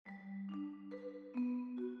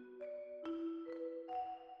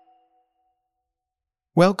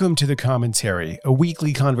Welcome to The Commentary, a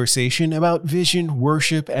weekly conversation about vision,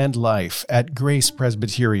 worship, and life at Grace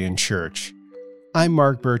Presbyterian Church. I'm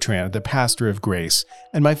Mark Bertrand, the pastor of Grace,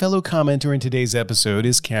 and my fellow commenter in today's episode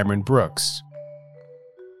is Cameron Brooks.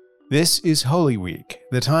 This is Holy Week,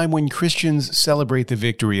 the time when Christians celebrate the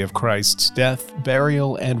victory of Christ's death,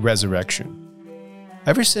 burial, and resurrection.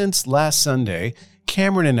 Ever since last Sunday,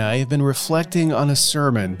 Cameron and I have been reflecting on a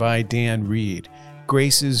sermon by Dan Reed,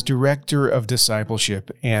 Grace's Director of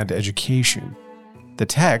Discipleship and Education. The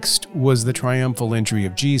text was the triumphal entry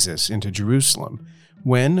of Jesus into Jerusalem,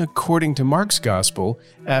 when, according to Mark's Gospel,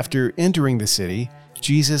 after entering the city,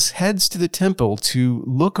 Jesus heads to the temple to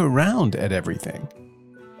look around at everything.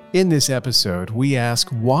 In this episode, we ask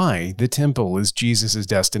why the temple is Jesus'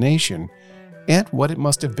 destination, and what it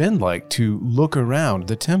must have been like to look around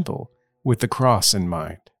the temple with the cross in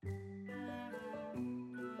mind.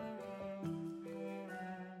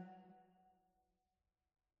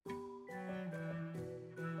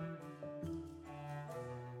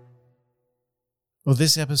 Well,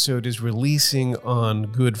 this episode is releasing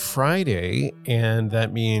on Good Friday, and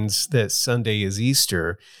that means that Sunday is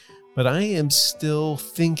Easter. But I am still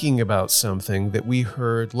thinking about something that we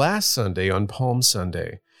heard last Sunday on Palm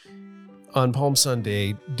Sunday. On Palm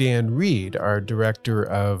Sunday, Dan Reed, our Director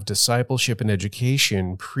of Discipleship and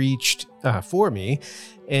Education, preached for me,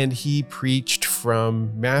 and he preached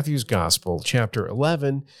from Matthew's Gospel, chapter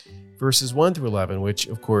 11, verses 1 through 11, which,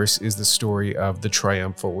 of course, is the story of the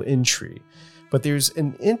triumphal entry. But there's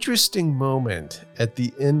an interesting moment at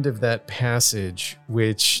the end of that passage,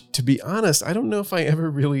 which, to be honest, I don't know if I ever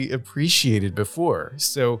really appreciated before.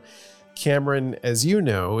 So, Cameron, as you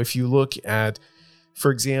know, if you look at,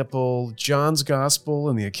 for example, John's Gospel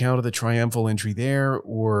and the account of the triumphal entry there,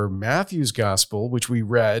 or Matthew's Gospel, which we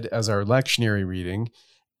read as our lectionary reading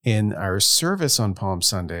in our service on Palm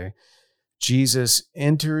Sunday, Jesus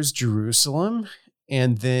enters Jerusalem,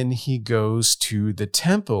 and then he goes to the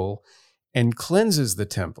temple and cleanses the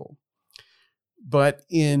temple. But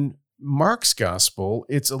in Mark's Gospel,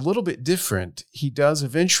 it's a little bit different. He does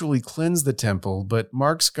eventually cleanse the temple, but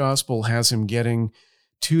Mark's Gospel has him getting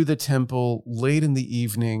to the temple late in the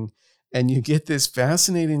evening, and you get this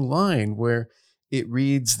fascinating line where it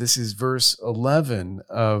reads, this is verse 11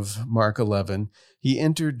 of Mark 11, he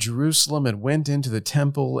entered Jerusalem and went into the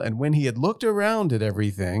temple, and when he had looked around at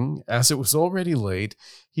everything, as it was already late,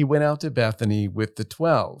 he went out to Bethany with the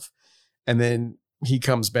 12. And then he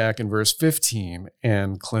comes back in verse 15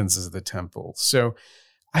 and cleanses the temple. So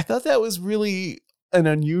I thought that was really an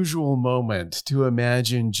unusual moment to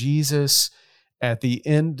imagine Jesus at the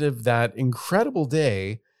end of that incredible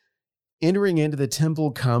day entering into the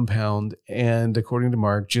temple compound and, according to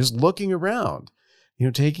Mark, just looking around,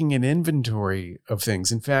 taking an inventory of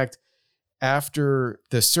things. In fact, after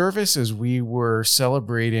the service, as we were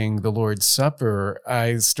celebrating the Lord's Supper,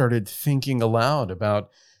 I started thinking aloud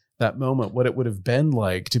about that moment, what it would have been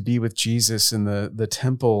like to be with Jesus in the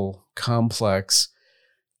temple complex,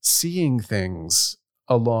 seeing things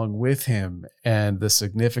along with him and the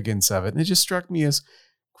significance of it. And it just struck me as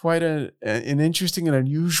quite an interesting and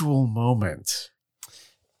unusual moment.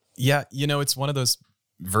 Yeah, it's one of those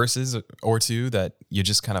verses or two that you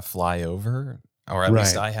just kind of fly over, or at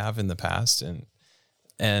least I have in the past.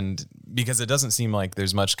 And because it doesn't seem like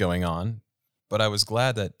there's much going on, but I was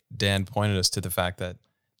glad that Dan pointed us to the fact that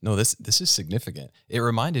no, this is significant. It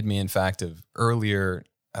reminded me, in fact, of earlier,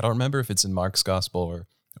 I don't remember if it's in Mark's Gospel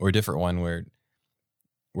or a different one where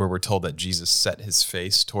we're told that Jesus set his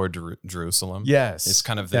face toward Jerusalem. Yes. It's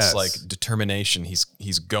kind of this like determination. He's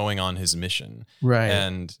going on his mission. Right.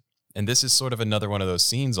 And this is sort of another one of those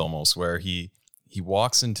scenes almost where he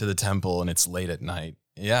walks into the temple and it's late at night.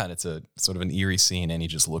 Yeah, and it's a sort of an eerie scene and he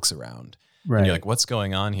just looks around. Right. And you're like, what's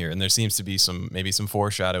going on here? And there seems to be maybe some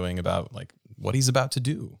foreshadowing about like what he's about to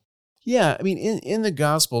do. Yeah, I mean, in the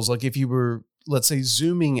Gospels, like if you were, let's say,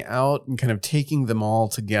 zooming out and kind of taking them all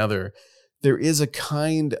together, there is a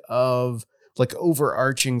kind of like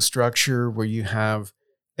overarching structure where you have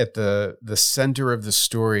at the center of the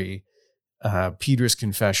story, Peter's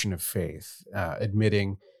confession of faith,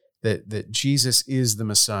 admitting that Jesus is the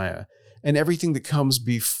Messiah. And everything that comes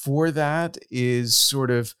before that is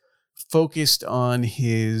sort of focused on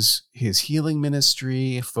his healing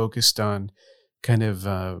ministry, focused on kind of,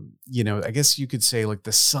 I guess you could say like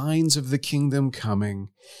the signs of the kingdom coming.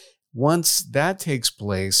 Once that takes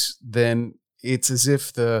place, then it's as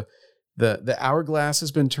if the hourglass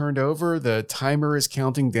has been turned over, the timer is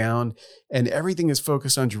counting down, and everything is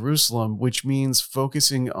focused on Jerusalem, which means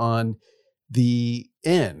focusing on the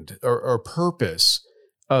end or purpose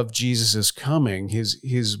of Jesus's coming,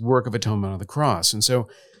 his work of atonement on the cross. And so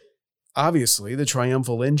obviously, the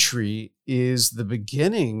triumphal entry is the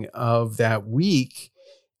beginning of that week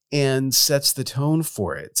and sets the tone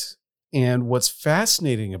for it. And what's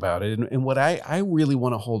fascinating about it, and what I really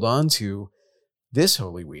want to hold on to this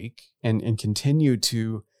Holy Week and continue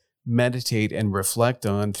to meditate and reflect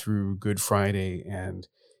on through Good Friday and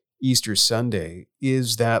Easter Sunday,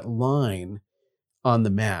 is that line on the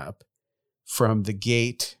map from the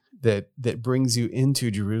gate that brings you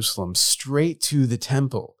into Jerusalem straight to the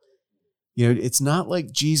temple. You know, it's not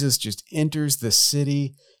like Jesus just enters the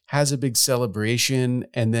city, has a big celebration,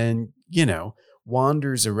 and then,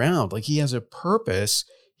 wanders around. Like, he has a purpose.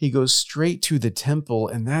 He goes straight to the temple,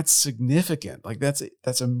 and that's significant. Like,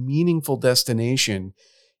 that's a meaningful destination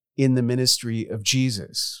in the ministry of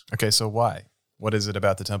Jesus. Okay, so why? What is it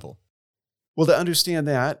about the temple? Well, to understand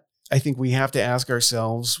that, I think we have to ask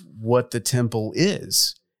ourselves what the temple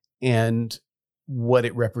is and what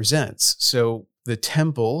it represents. So the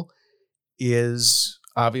temple is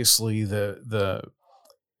obviously the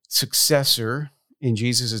successor in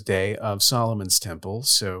Jesus' day of Solomon's temple.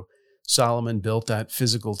 So Solomon built that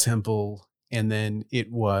physical temple, and then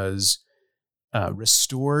it was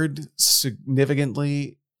restored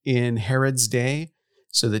significantly in Herod's day.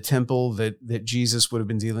 So the temple that Jesus would have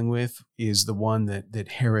been dealing with is the one that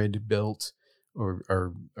Herod built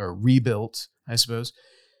or rebuilt, I suppose.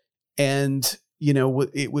 And,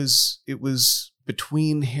 it was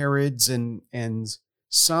between Herod's and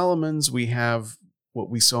Solomon's. We have what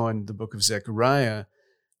we saw in the book of Zechariah,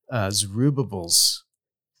 Zerubbabel's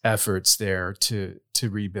efforts there to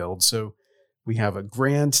rebuild. So we have a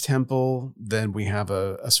grand temple, then we have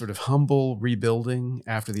a sort of humble rebuilding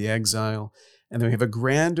after the exile, and then we have a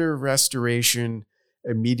grander restoration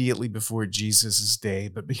immediately before Jesus' day.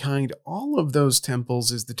 But behind all of those temples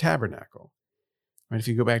is the tabernacle. Right? If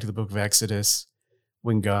you go back to the book of Exodus,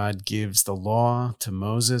 when God gives the law to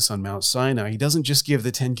Moses on Mount Sinai, he doesn't just give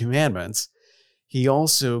the 10 Commandments. He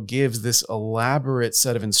also gives this elaborate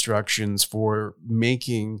set of instructions for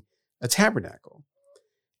making a tabernacle.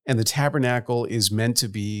 And the tabernacle is meant to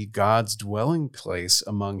be God's dwelling place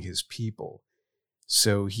among his people.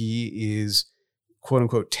 So he is, quote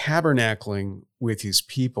unquote, tabernacling with his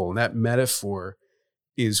people. And that metaphor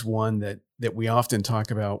is one that we often talk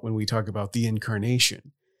about when we talk about the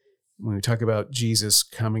incarnation. When we talk about Jesus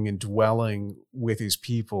coming and dwelling with his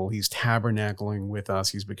people, he's tabernacling with us.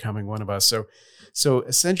 He's becoming one of us. So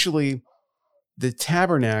essentially, the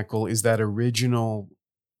tabernacle is that original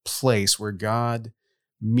place where God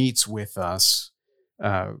meets with us.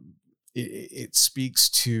 It speaks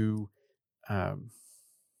to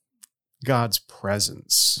God's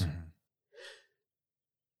presence. Mm-hmm.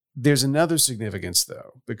 There's another significance,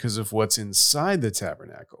 though, because of what's inside the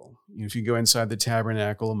tabernacle. If you go inside the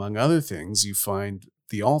tabernacle, among other things, you find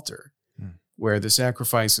the altar, where the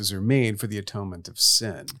sacrifices are made for the atonement of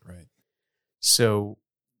sin. Right. So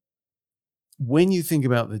when you think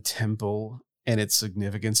about the temple and its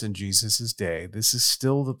significance in Jesus' day, this is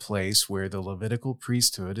still the place where the Levitical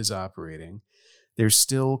priesthood is operating. They're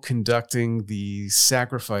still conducting the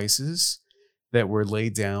sacrifices that were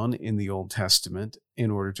laid down in the Old Testament in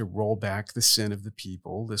order to roll back the sin of the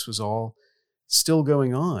people. This was all still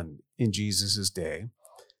going on in Jesus' day.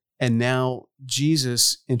 And now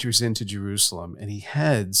Jesus enters into Jerusalem and he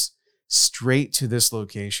heads straight to this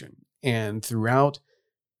location. And throughout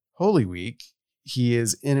Holy Week, he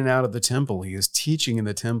is in and out of the temple. He is teaching in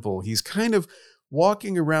the temple. He's kind of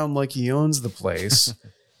walking around like he owns the place.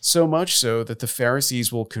 So much so that the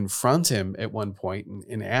Pharisees will confront him at one point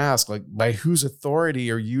and ask, like, by whose authority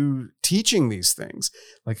are you teaching these things?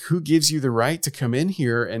 Like, who gives you the right to come in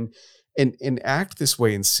here and act this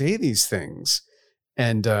way and say these things?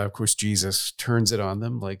 And of course, Jesus turns it on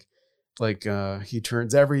them, like he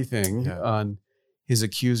turns everything on his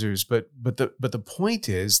accusers. But the point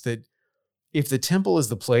is that if the temple is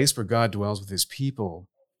the place where God dwells with his people,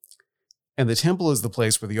 and the temple is the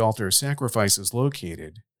place where the altar of sacrifice is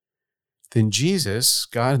located, then Jesus,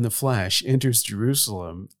 God in the flesh, enters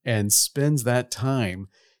Jerusalem and spends that time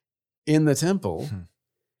in the temple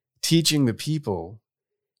teaching the people,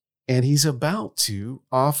 and he's about to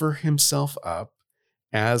offer himself up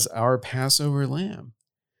as our Passover lamb.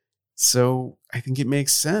 So I think it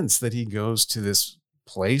makes sense that he goes to this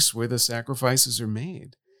place where the sacrifices are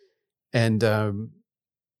made. And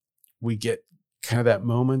we get kind of that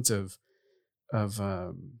moment of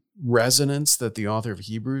resonance that the author of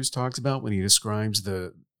Hebrews talks about when he describes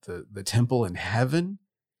the temple in heaven,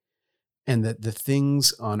 and that the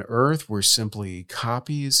things on earth were simply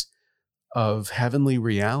copies of heavenly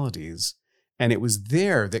realities. And it was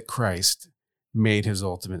there that Christ made his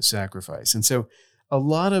ultimate sacrifice. And so a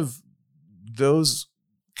lot of those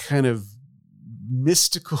kind of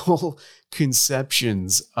mystical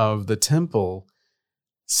conceptions of the temple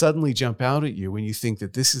suddenly jump out at you when you think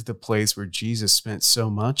that this is the place where Jesus spent so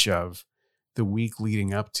much of the week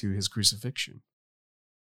leading up to his crucifixion.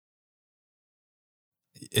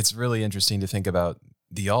 It's really interesting to think about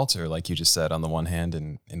the altar, like you just said, on the one hand,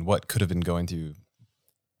 and what could have been going through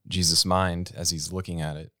Jesus' mind as he's looking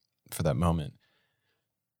at it for that moment.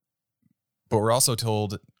 But we're also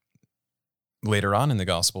told later on in the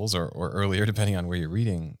Gospels, or earlier, depending on where you're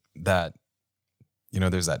reading, that,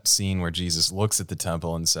 there's that scene where Jesus looks at the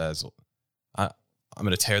temple and says, I'm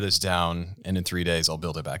going to tear this down, and in 3 days I'll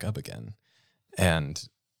build it back up again. And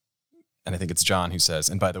I think it's John who says,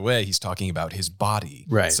 and by the way, he's talking about his body.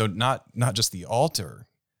 Right. So not just the altar,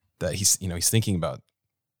 that he's thinking about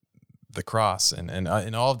the cross and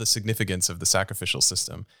all of the significance of the sacrificial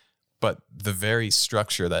system, but the very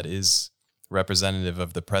structure that is representative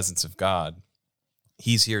of the presence of God,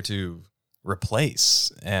 he's here to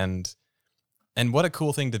replace. And what a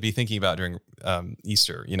cool thing to be thinking about during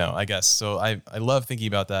Easter, I guess. So I love thinking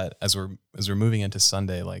about that as we're moving into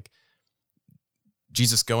Sunday, like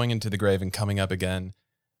Jesus going into the grave and coming up again,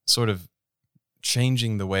 sort of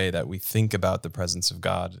changing the way that we think about the presence of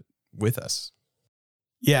God with us.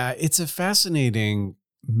 Yeah, it's a fascinating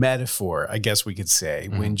metaphor, I guess we could say,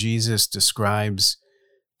 when Jesus describes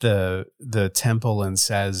the temple and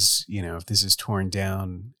says, if this is torn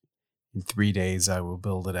down in 3 days, I will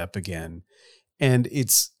build it up again. And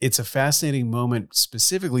it's a fascinating moment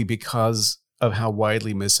specifically because of how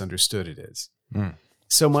widely misunderstood it is.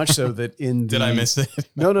 So much so that in the... Did I miss it?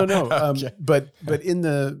 No. Okay. But in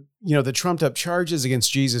the, the trumped up charges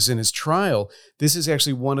against Jesus in his trial, this is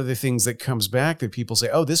actually one of the things that comes back that people say,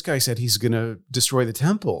 oh, this guy said he's going to destroy the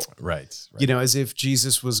temple. Right. As if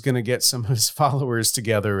Jesus was going to get some of his followers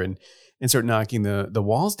together and start knocking the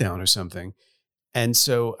walls down or something. And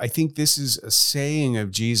so I think this is a saying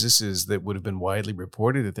of Jesus's that would have been widely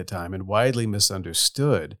reported at the time and widely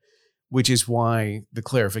misunderstood, which is why the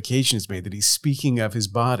clarification is made that he's speaking of his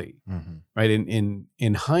body, right?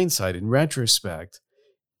 In hindsight, in retrospect,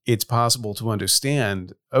 it's possible to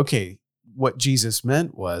understand, okay, what Jesus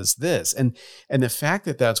meant was this. And the fact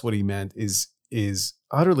that that's what he meant is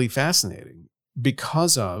utterly fascinating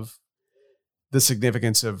because of the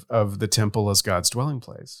significance of the temple as God's dwelling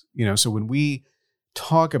place. So when we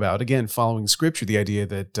talk about, again, following scripture, the idea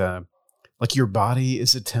that like your body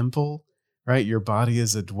is a temple, right? Your body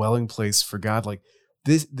is a dwelling place for God. Like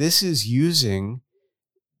this is using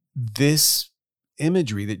this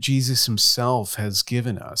imagery that Jesus himself has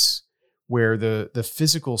given us, where the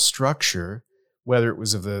physical structure, whether it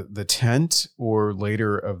was of the tent or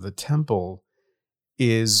later of the temple,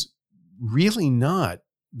 is really not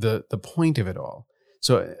the point of it all.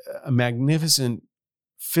 So a magnificent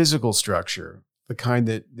physical structure, the kind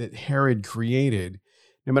that Herod created,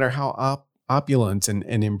 no matter how opulent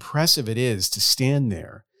and impressive it is to stand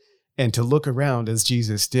there and to look around as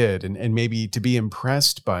Jesus did and maybe to be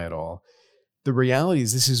impressed by it all, the reality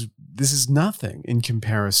is this is nothing in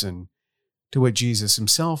comparison to what Jesus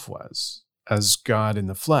himself was as God in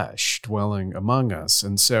the flesh dwelling among us.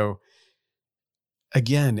 And so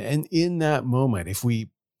again, and in that moment, if we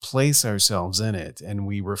place ourselves in it and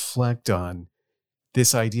we reflect on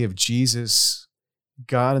this idea of Jesus,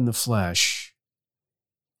 God in the flesh,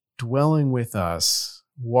 dwelling with us,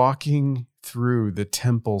 walking through the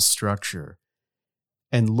temple structure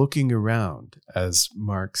and looking around, as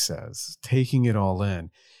Mark says, taking it all in.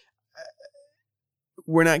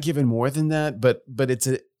 We're not given more than that, but it's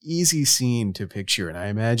an easy scene to picture. And I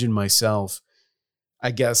imagine myself,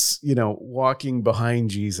 I guess, walking behind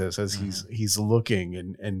Jesus as he's looking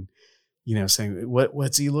and saying,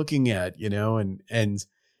 what's he looking at, and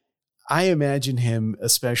I imagine him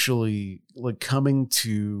especially like coming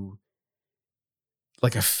to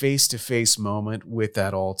like a face-to-face moment with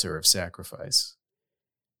that altar of sacrifice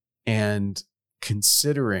and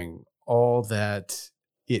considering all that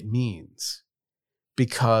it means,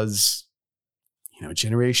 because,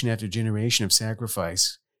 generation after generation of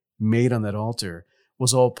sacrifice made on that altar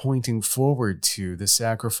was all pointing forward to the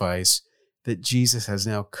sacrifice that Jesus has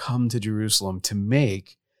now come to Jerusalem to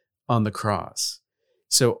make on the cross.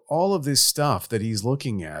 So all of this stuff that he's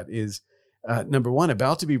looking at is, number one,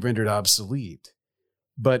 about to be rendered obsolete,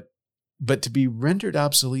 but to be rendered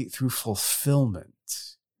obsolete through fulfillment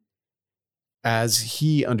as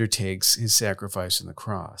he undertakes his sacrifice on the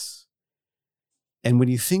cross. And when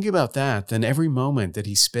you think about that, then every moment that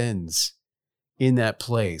he spends in that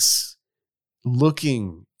place,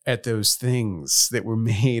 looking at those things that were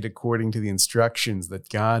made according to the instructions that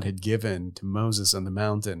God had given to Moses on the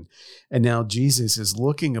mountain. And now Jesus is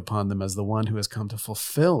looking upon them as the one who has come to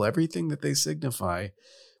fulfill everything that they signify.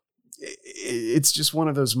 It's just one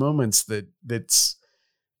of those moments that's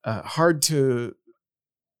hard to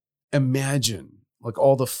imagine, like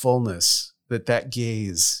all the fullness that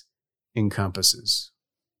gaze encompasses.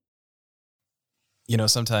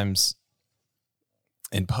 Sometimes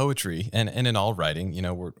in poetry and in all writing,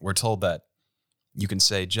 we're told that you can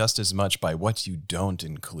say just as much by what you don't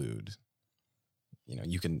include.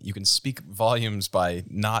 You can speak volumes by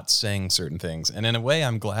not saying certain things. And in a way,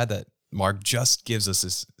 I'm glad that Mark just gives us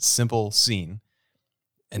this simple scene,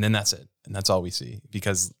 and then that's it. And that's all we see,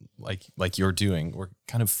 because like you're doing, we're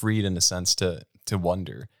kind of freed in a sense to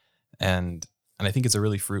wonder. And I think it's a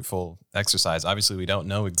really fruitful exercise. Obviously, we don't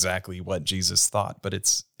know exactly what Jesus thought, but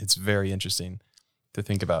it's very interesting to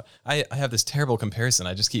think about. I have this terrible comparison.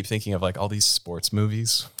 I just keep thinking of like all these sports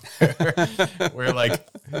movies where like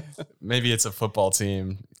maybe it's a football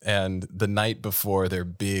team and the night before their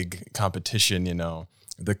big competition,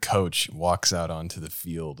 the coach walks out onto the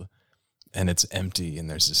field and it's empty and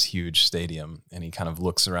there's this huge stadium and he kind of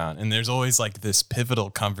looks around and there's always like this pivotal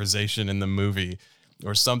conversation in the movie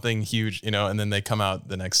or something huge, and then they come out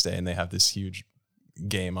the next day and they have this huge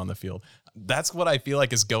game on the field. That's what I feel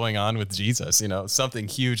like is going on with Jesus. Something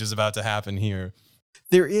huge is about to happen here.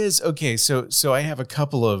 There is. Okay. So I have a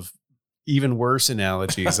couple of even worse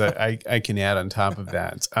analogies I can add on top of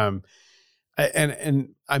that.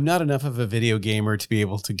 And I'm not enough of a video gamer to be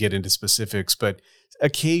able to get into specifics, but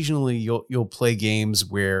occasionally you'll play games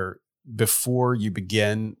where before you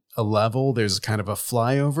begin a level, there's kind of a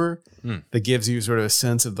flyover that gives you sort of a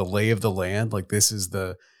sense of the lay of the land. Like this is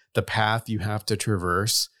the path you have to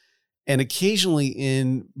traverse. And occasionally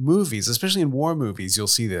in movies, especially in war movies, you'll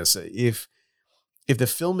see this. If the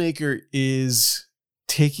filmmaker is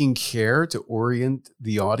taking care to orient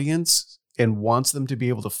the audience and wants them to be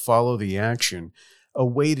able to follow the action, a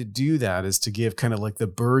way to do that is to give kind of like the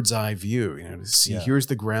bird's eye view, to see here's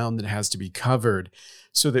the ground that has to be covered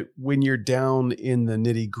so that when you're down in the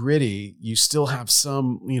nitty gritty, you still have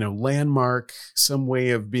some, landmark, some way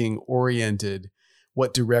of being oriented,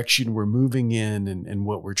 what direction we're moving in and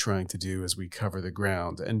what we're trying to do as we cover the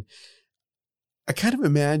ground. And I kind of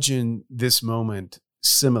imagine this moment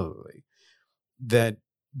similarly, that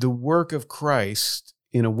the work of Christ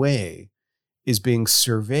in a way is being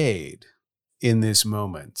surveyed in this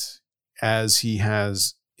moment as he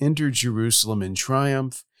has entered Jerusalem in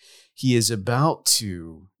triumph. He is about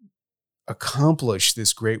to accomplish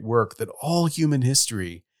this great work that all human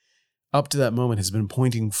history up to that moment has been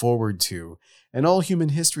pointing forward to, and all human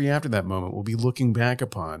history after that moment will be looking back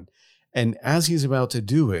upon. And as he's about to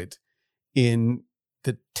do it in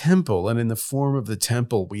the temple and in the form of the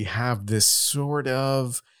temple, we have this sort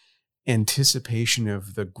of anticipation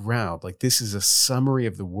of the ground. Like this is a summary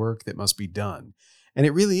of the work that must be done. And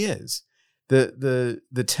it really is.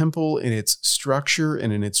 The temple in its structure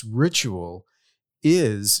and in its ritual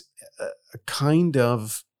is a kind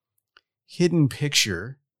of hidden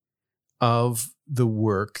picture of the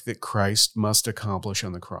work that Christ must accomplish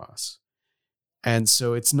on the cross. And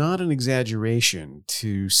so it's not an exaggeration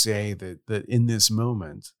to say that in this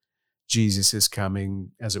moment, Jesus is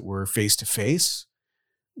coming, as it were, face to face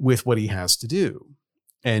with what he has to do.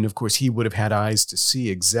 And of course, he would have had eyes to see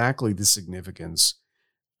exactly the significance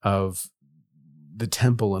of the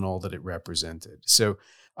temple and all that it represented. So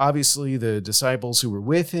obviously the disciples who were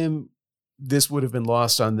with him, this would have been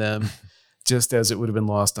lost on them, just as it would have been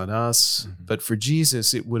lost on us. Mm-hmm. But for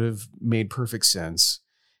Jesus, it would have made perfect sense.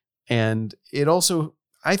 And it also,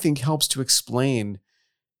 I think, helps to explain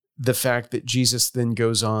the fact that Jesus then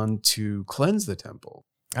goes on to cleanse the temple.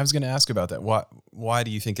 I was going to ask about that. Why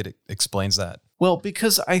do you think it explains that? Well,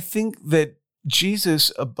 because I think that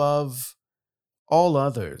Jesus, above all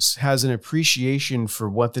others, has an appreciation for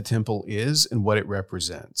what the temple is and what it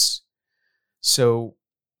represents. So,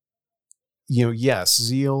 yes,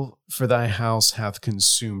 zeal for thy house hath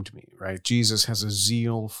consumed me, right? Jesus has a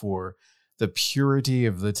zeal for the purity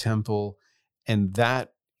of the temple, and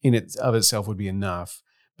that in it of itself would be enough.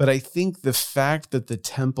 But I think the fact that the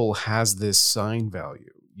temple has this sign value,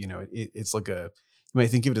 it's like you might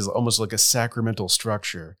think of it as almost like a sacramental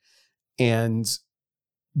structure. And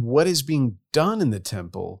what is being done in the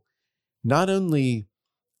temple not only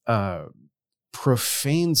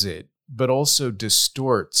profanes it, but also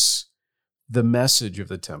distorts the message of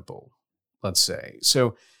the temple, let's say.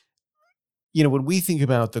 So, when we think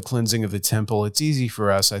about the cleansing of the temple, it's easy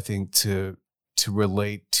for us, I think, to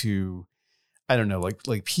relate to I don't know,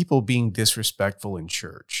 like people being disrespectful in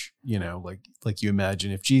church, like you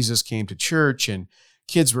imagine if Jesus came to church and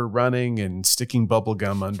kids were running and sticking bubble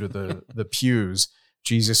gum under the pews,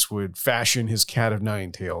 Jesus would fashion his cat of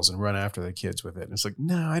nine tails and run after the kids with it. And it's like,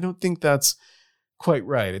 no, I don't think that's quite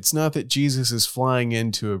right. It's not that Jesus is flying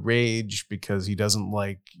into a rage because he doesn't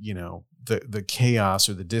like, the chaos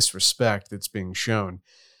or the disrespect that's being shown.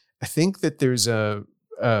 I think that there's an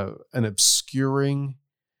obscuring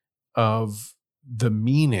of the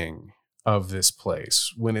meaning of this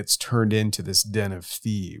place when it's turned into this den of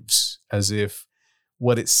thieves, as if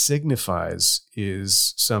what it signifies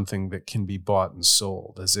is something that can be bought and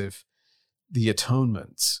sold, as if the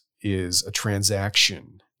atonement is a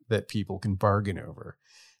transaction that people can bargain over.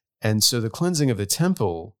 And so the cleansing of the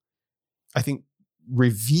temple, I think,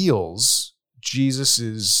 reveals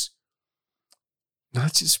Jesus's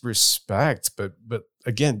not just respect, but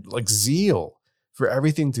again, like zeal for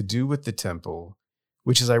everything to do with the temple,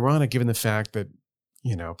 which is ironic given the fact that,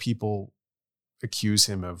 people accuse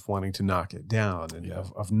him of wanting to knock it down and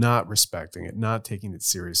of not respecting it, not taking it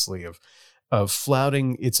seriously, of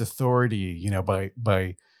flouting its authority,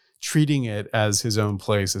 by treating it as his own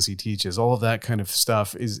place as he teaches. All of that kind of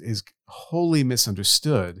stuff is wholly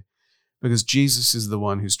misunderstood, because Jesus is the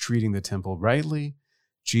one who's treating the temple rightly.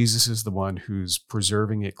 Jesus is the one who's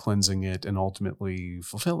preserving it, cleansing it, and ultimately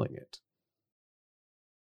fulfilling it.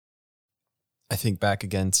 I think back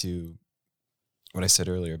again to what I said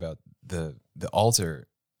earlier about the altar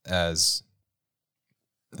as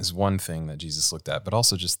one thing that Jesus looked at, but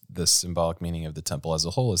also just the symbolic meaning of the temple as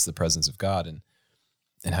a whole as the presence of God,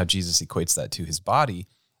 and how Jesus equates that to his body.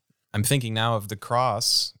 I'm thinking now of the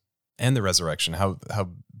cross and the resurrection, how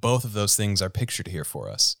both of those things are pictured here for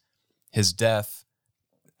us. His death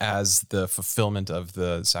as the fulfillment of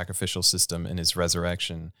the sacrificial system, and his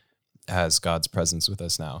resurrection as God's presence with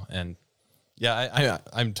us now. And yeah,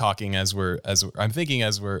 I'm talking I'm thinking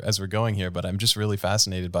as we're going here, but I'm just really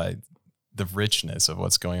fascinated by the richness of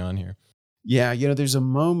what's going on here. Yeah, there's a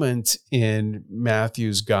moment in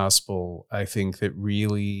Matthew's gospel, I think, that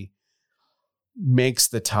really makes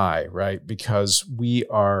the tie, right? Because we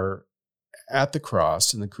are at the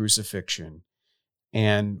cross and the crucifixion.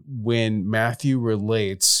 And when Matthew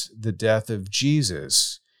relates the death of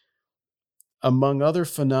Jesus, among other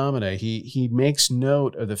phenomena, he makes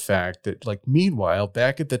note of the fact that, meanwhile,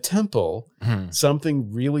 back at the temple,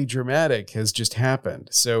 something really dramatic has just happened.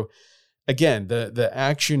 So again, the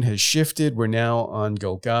action has shifted. We're now on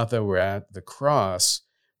Golgotha. We're at the cross.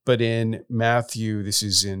 But in Matthew, this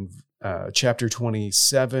is in chapter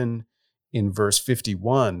 27, in verse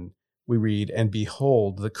 51, we read, "And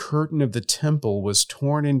behold, the curtain of the temple was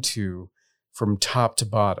torn in two from top to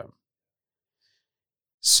bottom."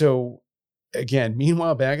 So again,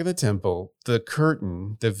 meanwhile, back at the temple, the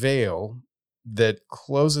curtain, the veil that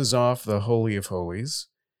closes off the Holy of Holies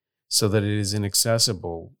so that it is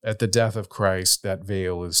inaccessible, at the death of Christ, that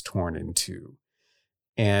veil is torn in two.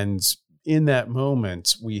 And in that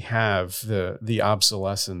moment, we have the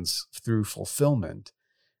obsolescence through fulfillment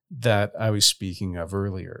that I was speaking of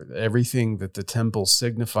earlier. Everything that the temple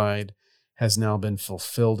signified has now been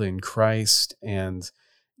fulfilled in Christ, and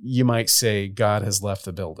you might say God has left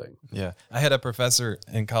the building. Yeah. I had a professor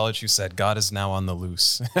in college who said, God is now on the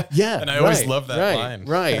loose. Yeah. And I always love that line.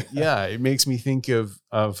 Right. Yeah. It makes me think of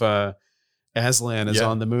Aslan is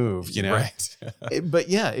on the move, Right. But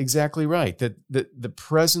yeah, exactly right. That the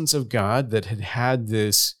presence of God that had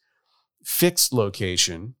this fixed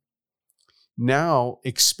location now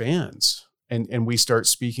expands, and we start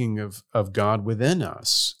speaking of God within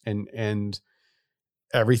us, and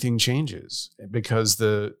everything changes because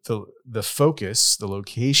the focus, the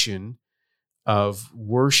location of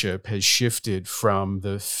worship has shifted from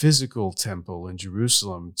the physical temple in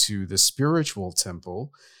Jerusalem to the spiritual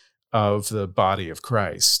temple of the body of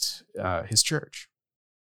Christ, his church.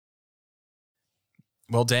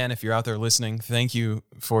 Well, Dan, if you're out there listening, thank you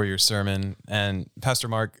for your sermon. And Pastor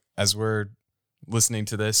Mark, as we're listening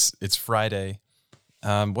to this, it's Friday.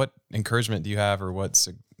 What encouragement do you have, or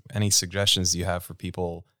any suggestions do you have for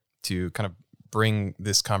people to kind of bring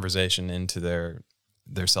this conversation into their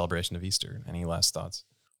celebration of Easter? Any last thoughts?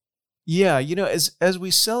 Yeah, as we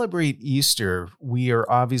celebrate Easter, we are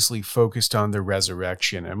obviously focused on the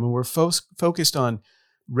resurrection. And when we're focused on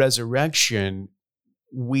resurrection,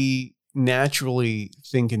 we naturally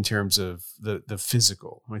think in terms of the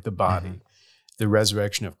physical, right? The body, the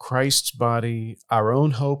resurrection of Christ's body, our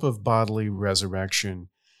own hope of bodily resurrection.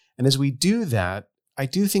 And as we do that, I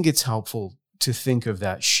do think it's helpful to think of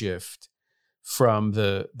that shift from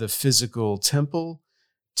the physical temple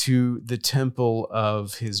to the temple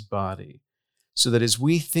of his body, so that as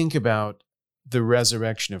we think about the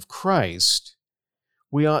resurrection of Christ,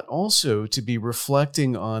 we ought also to be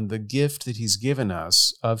reflecting on the gift that he's given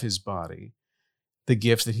us of his body, the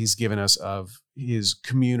gift that he's given us of his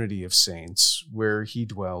community of saints where he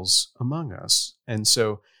dwells among us. And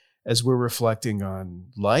so as we're reflecting on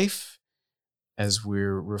life, as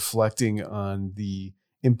we're reflecting on the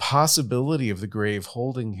impossibility of the grave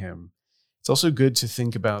holding him, it's also good to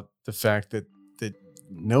think about the fact that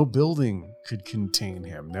no building could contain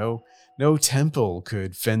him, no temple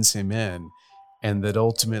could fence him in, and that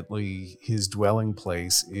ultimately his dwelling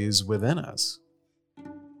place is within us.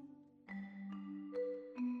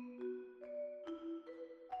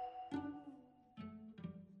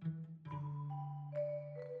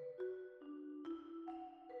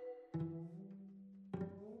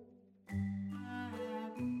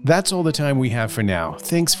 That's all the time we have for now.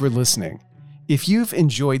 Thanks for listening. If you've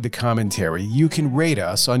enjoyed the commentary, you can rate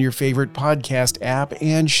us on your favorite podcast app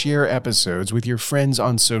and share episodes with your friends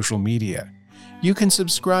on social media. You can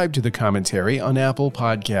subscribe to the commentary on Apple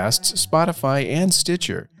Podcasts, Spotify, and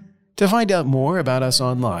Stitcher. To find out more about us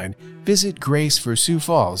online, visit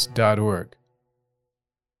graceforsiouxfalls.org.